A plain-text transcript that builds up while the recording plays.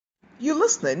You're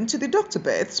listening to the Dr.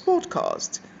 Beth's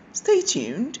podcast. Stay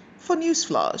tuned for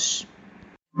Newsflash.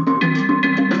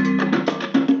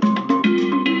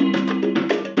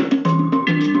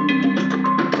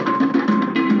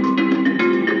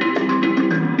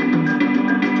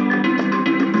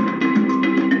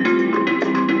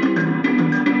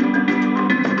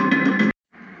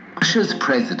 Russia's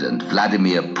President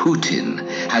Vladimir Putin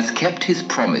has kept his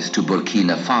promise to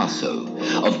Burkina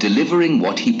Faso of delivering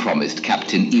what he promised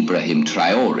Captain Ibrahim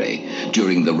Traore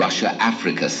during the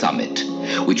Russia-Africa summit,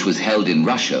 which was held in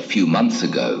Russia a few months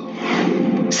ago.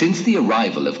 Since the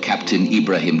arrival of Captain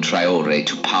Ibrahim Traore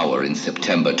to power in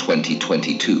September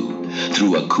 2022,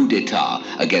 through a coup d'etat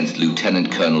against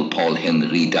Lieutenant Colonel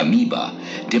Paul-Henri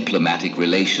Damiba, diplomatic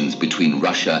relations between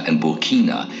Russia and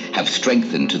Burkina have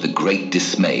strengthened to the great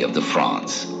dismay of the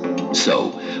France.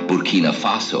 So, Burkina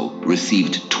Faso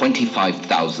received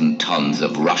 25,000 tons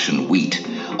of Russian wheat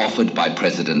offered by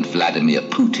President Vladimir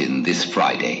Putin this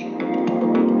Friday.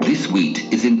 This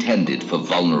wheat is intended for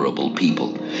vulnerable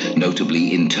people,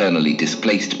 notably internally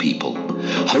displaced people,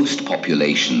 host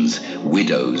populations,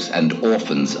 widows and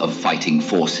orphans of fighting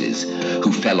forces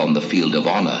who fell on the field of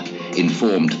honor,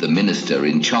 informed the minister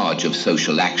in charge of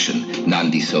social action,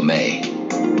 Nandi Somé.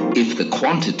 If the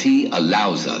quantity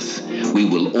allows us, we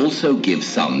will also give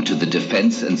some to the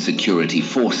defense and security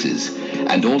forces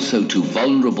and also to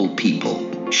vulnerable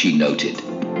people, she noted.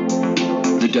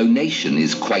 The donation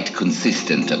is quite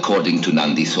consistent according to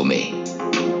Nandi Somé.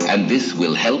 And this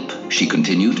will help, she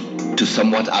continued, to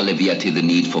somewhat alleviate the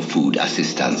need for food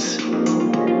assistance.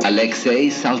 Alexei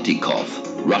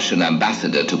Saltykov, Russian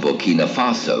ambassador to Burkina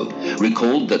Faso,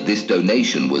 recalled that this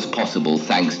donation was possible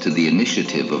thanks to the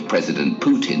initiative of President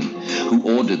Putin, who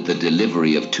ordered the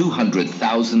delivery of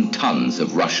 200,000 tons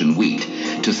of Russian wheat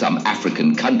to some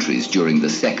African countries during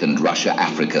the second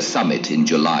Russia-Africa summit in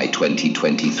July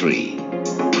 2023.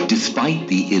 Despite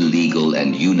the illegal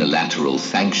and unilateral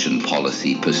sanction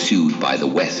policy pursued by the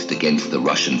West against the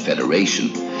Russian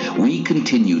Federation, we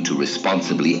continue to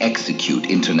responsibly execute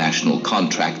international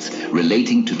contracts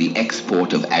relating to the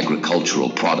export of agricultural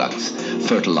products,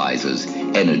 fertilizers,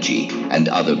 energy, and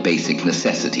other basic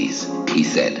necessities, he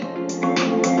said.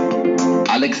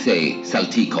 Alexei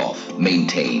Saltykov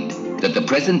maintained that the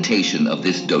presentation of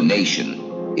this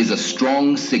donation is a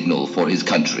strong signal for his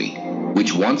country,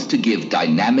 which wants to give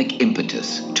dynamic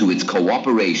impetus to its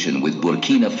cooperation with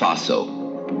Burkina Faso,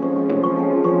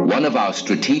 one of our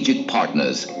strategic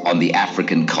partners on the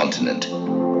African continent.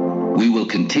 We will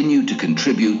continue to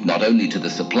contribute not only to the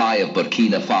supply of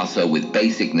Burkina Faso with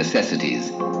basic necessities,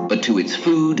 but to its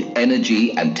food,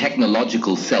 energy, and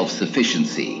technological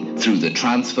self-sufficiency through the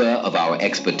transfer of our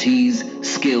expertise,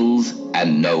 skills,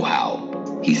 and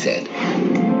know-how, he said.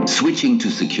 Switching to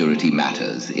security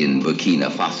matters in Burkina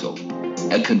Faso,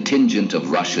 a contingent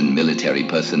of Russian military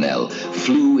personnel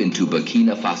flew into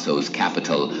Burkina Faso's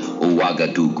capital,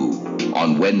 Ouagadougou,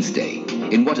 on Wednesday,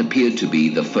 in what appeared to be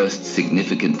the first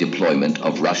significant deployment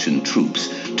of Russian troops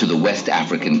to the West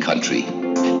African country,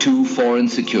 two foreign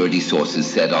security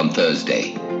sources said on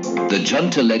Thursday. The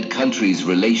junta-led country's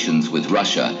relations with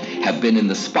Russia have been in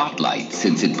the spotlight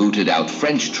since it booted out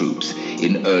French troops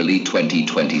in early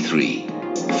 2023.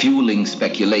 Fueling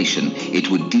speculation it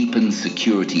would deepen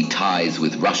security ties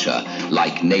with Russia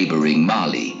like neighboring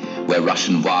Mali, where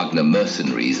Russian Wagner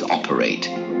mercenaries operate.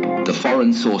 The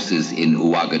foreign sources in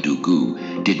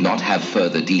Ouagadougou did not have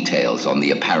further details on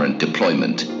the apparent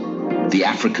deployment. The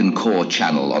African Corps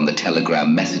channel on the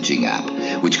Telegram messaging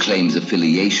app, which claims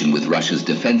affiliation with Russia's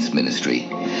defense ministry,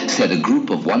 said a group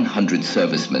of 100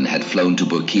 servicemen had flown to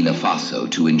Burkina Faso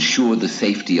to ensure the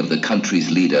safety of the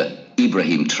country's leader,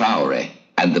 Ibrahim Traore,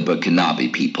 and the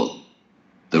Burkinabe people.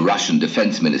 The Russian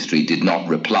Defense Ministry did not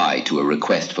reply to a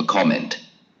request for comment.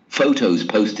 Photos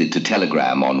posted to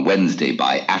Telegram on Wednesday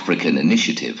by African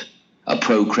Initiative, a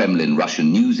pro-Kremlin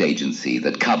Russian news agency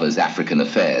that covers African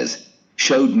affairs,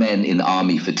 showed men in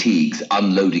army fatigues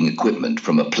unloading equipment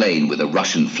from a plane with a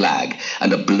Russian flag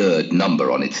and a blurred number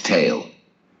on its tail.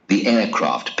 The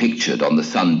aircraft pictured on the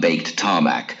sun-baked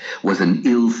tarmac was an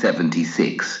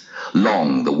Il-76,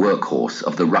 long the workhorse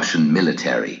of the Russian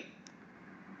military.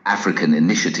 African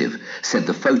Initiative said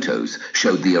the photos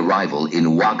showed the arrival in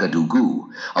Ouagadougou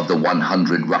of the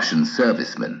 100 Russian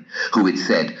servicemen, who it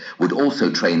said would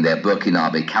also train their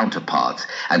Burkinabe counterparts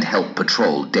and help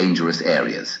patrol dangerous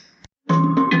areas.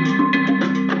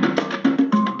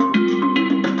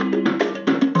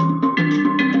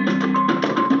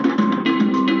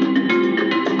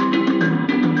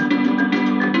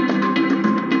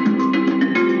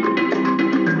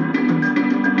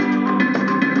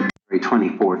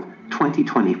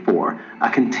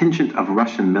 contingent of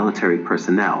Russian military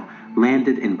personnel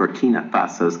landed in Burkina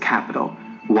Faso's capital,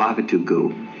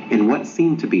 Ouagadougou, in what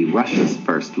seemed to be Russia's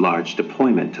first large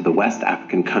deployment to the West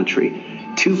African country.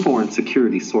 Two foreign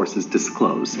security sources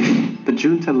disclosed the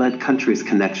junta-led country's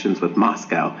connections with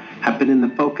Moscow have been in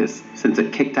the focus since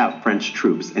it kicked out French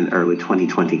troops in early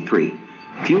 2023,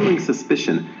 fueling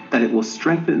suspicion that it will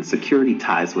strengthen security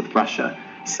ties with Russia,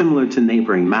 similar to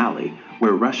neighboring Mali,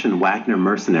 where Russian Wagner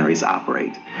mercenaries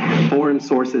operate. Foreign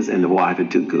sources in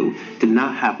Ouagadougou did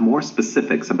not have more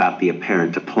specifics about the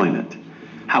apparent deployment.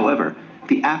 However,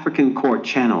 the African Corps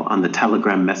channel on the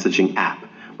Telegram messaging app,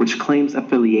 which claims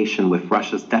affiliation with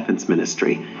Russia's defense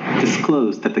ministry,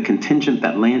 disclosed that the contingent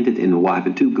that landed in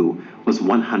Ouagadougou was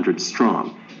 100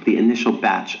 strong, the initial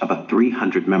batch of a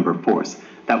 300-member force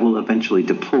that will eventually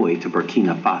deploy to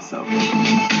Burkina Faso.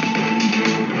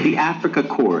 The Africa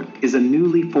Corps is a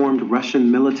newly formed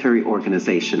Russian military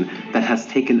organization that has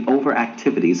taken over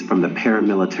activities from the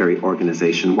paramilitary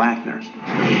organization Wagner.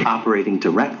 Operating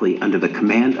directly under the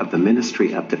command of the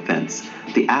Ministry of Defense,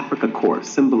 the Africa Corps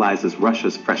symbolizes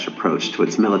Russia's fresh approach to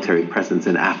its military presence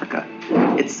in Africa.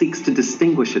 It seeks to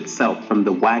distinguish itself from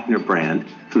the Wagner brand,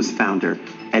 whose founder,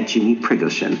 Evgeny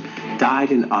Prigozhin,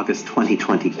 died in August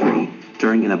 2023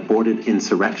 during an aborted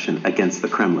insurrection against the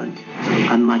Kremlin.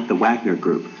 Unlike the Wagner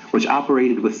Group, which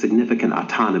operated with significant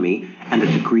autonomy and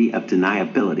a degree of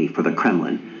deniability for the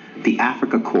Kremlin, the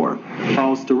Africa Corps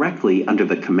falls directly under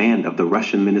the command of the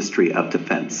Russian Ministry of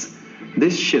Defense.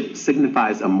 This shift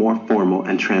signifies a more formal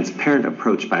and transparent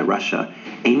approach by Russia,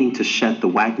 aiming to shed the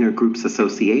Wagner Group's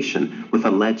association with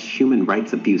alleged human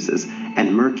rights abuses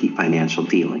and murky financial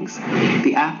dealings.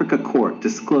 The Africa Corps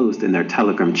disclosed in their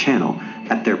Telegram channel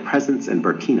that their presence in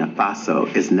Burkina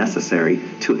Faso is necessary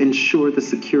to ensure the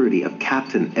security of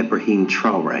Captain Ibrahim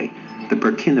Traoré, the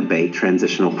Burkinabe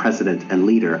transitional president and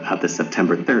leader of the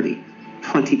September 30,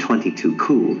 2022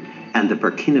 coup, and the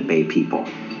Burkinabe people.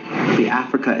 The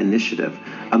Africa Initiative,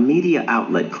 a media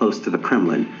outlet close to the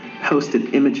Kremlin,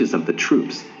 posted images of the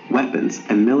troops, weapons,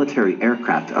 and military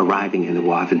aircraft arriving in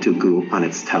Ouagadougou on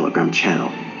its Telegram channel.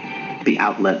 The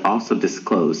outlet also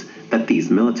disclosed that these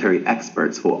military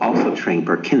experts will also train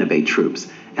Burkinabe troops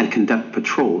and conduct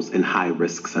patrols in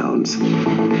high-risk zones.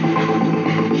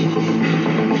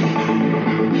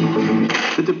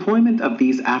 The deployment of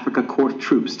these Africa Corps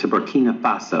troops to Burkina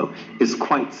Faso is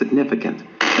quite significant,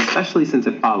 especially since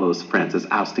it follows France's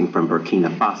ousting from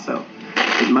Burkina Faso.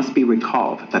 It must be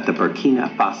recalled that the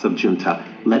Burkina Faso junta,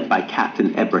 led by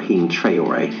Captain Ibrahim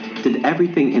Traoré, did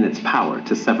everything in its power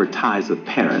to sever ties with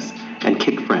Paris and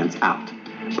kick France out.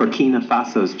 Burkina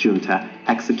Faso's junta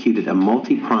executed a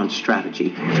multi-pronged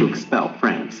strategy to expel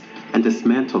France and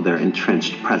dismantle their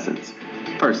entrenched presence.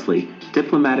 Firstly,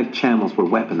 diplomatic channels were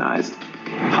weaponized.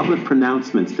 Public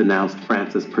pronouncements denounced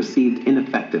France's perceived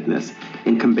ineffectiveness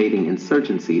in combating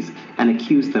insurgencies and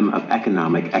accused them of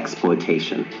economic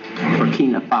exploitation.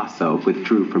 Burkina Faso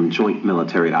withdrew from joint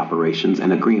military operations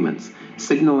and agreements,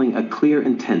 signaling a clear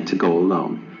intent to go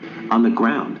alone. On the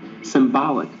ground,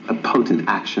 symbolic but potent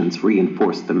actions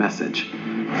reinforced the message.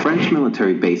 French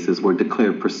military bases were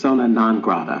declared persona non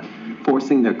grata,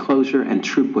 forcing their closure and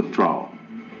troop withdrawal.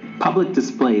 Public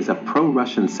displays of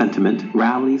pro-Russian sentiment,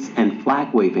 rallies, and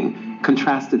flag-waving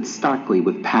contrasted starkly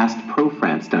with past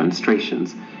pro-France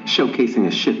demonstrations, showcasing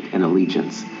a shift in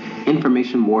allegiance.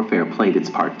 Information warfare played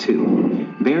its part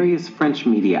too. Various French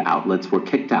media outlets were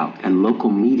kicked out, and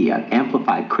local media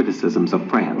amplified criticisms of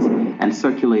France and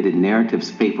circulated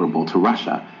narratives favorable to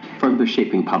Russia, further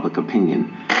shaping public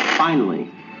opinion.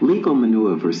 Finally, legal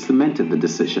maneuvers cemented the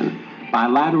decision.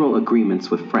 Bilateral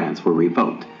agreements with France were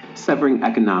revoked, severing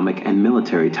economic and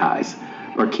military ties.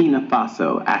 Burkina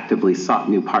Faso actively sought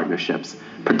new partnerships,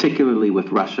 particularly with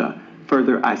Russia,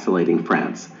 further isolating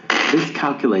France. This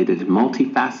calculated,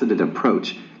 multifaceted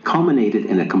approach culminated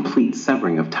in a complete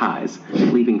severing of ties,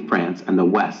 leaving France and the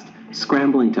West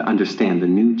scrambling to understand the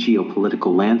new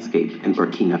geopolitical landscape in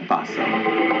Burkina Faso.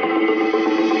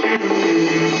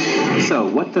 So,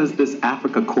 what does this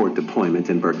Africa Corps deployment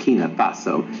in Burkina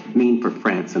Faso mean for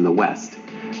France and the West?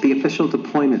 The official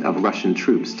deployment of Russian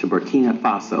troops to Burkina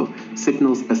Faso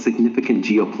signals a significant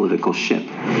geopolitical shift,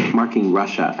 marking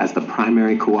Russia as the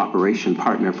primary cooperation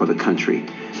partner for the country.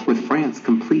 With France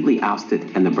completely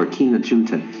ousted and the Burkina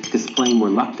junta displaying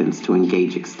reluctance to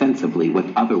engage extensively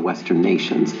with other Western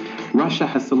nations, Russia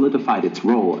has solidified its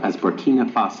role as Burkina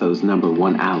Faso's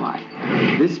 #1 ally.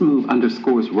 This move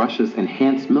underscores Russia's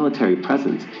enhanced military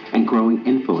presence and growing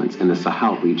influence in the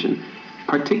Sahel region.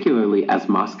 particularly as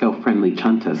Moscow-friendly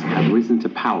juntas have risen to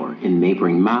power in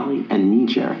neighboring Mali and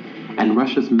Niger, and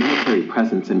Russia's military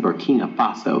presence in Burkina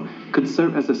Faso could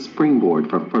serve as a springboard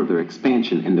for further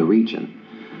expansion in the region.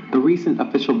 The recent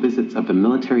official visits of the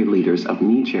military leaders of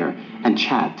Niger and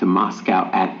Chad to Moscow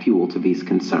add fuel to these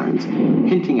concerns,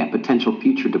 hinting at potential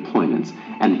future deployments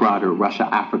and broader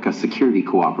Russia-Africa security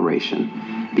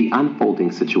cooperation. The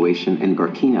unfolding situation in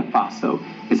Burkina Faso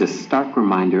is a stark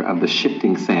reminder of the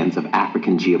shifting sands of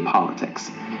African geopolitics.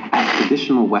 As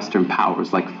traditional Western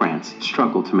powers like France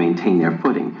struggle to maintain their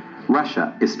footing,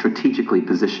 Russia is strategically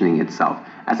positioning itself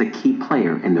as a key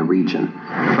player in the region.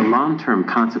 The long-term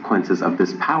consequences of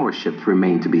this power shift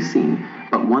remain to be seen,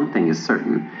 but one thing is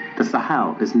certain: the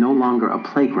Sahel is no longer a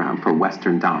playground for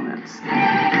Western dominance.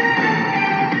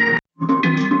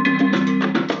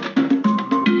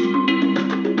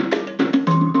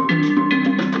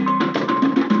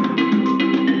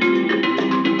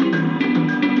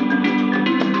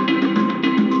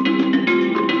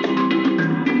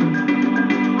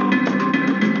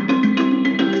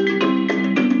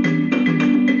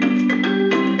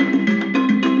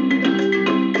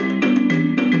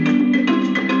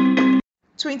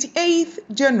 28th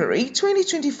January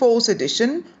 2024's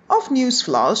edition of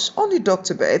Newsflash on the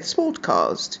Dr. Beth's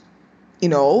podcast.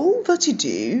 In all that you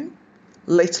do,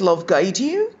 let love guide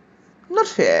you, not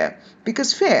fear,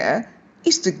 because fear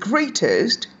is the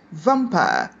greatest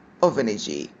vampire of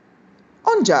energy.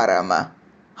 Onjarama,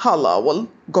 Halawal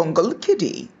Gongal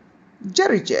Kidi,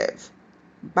 Jarijev,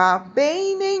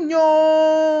 Babene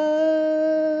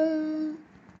Nyo.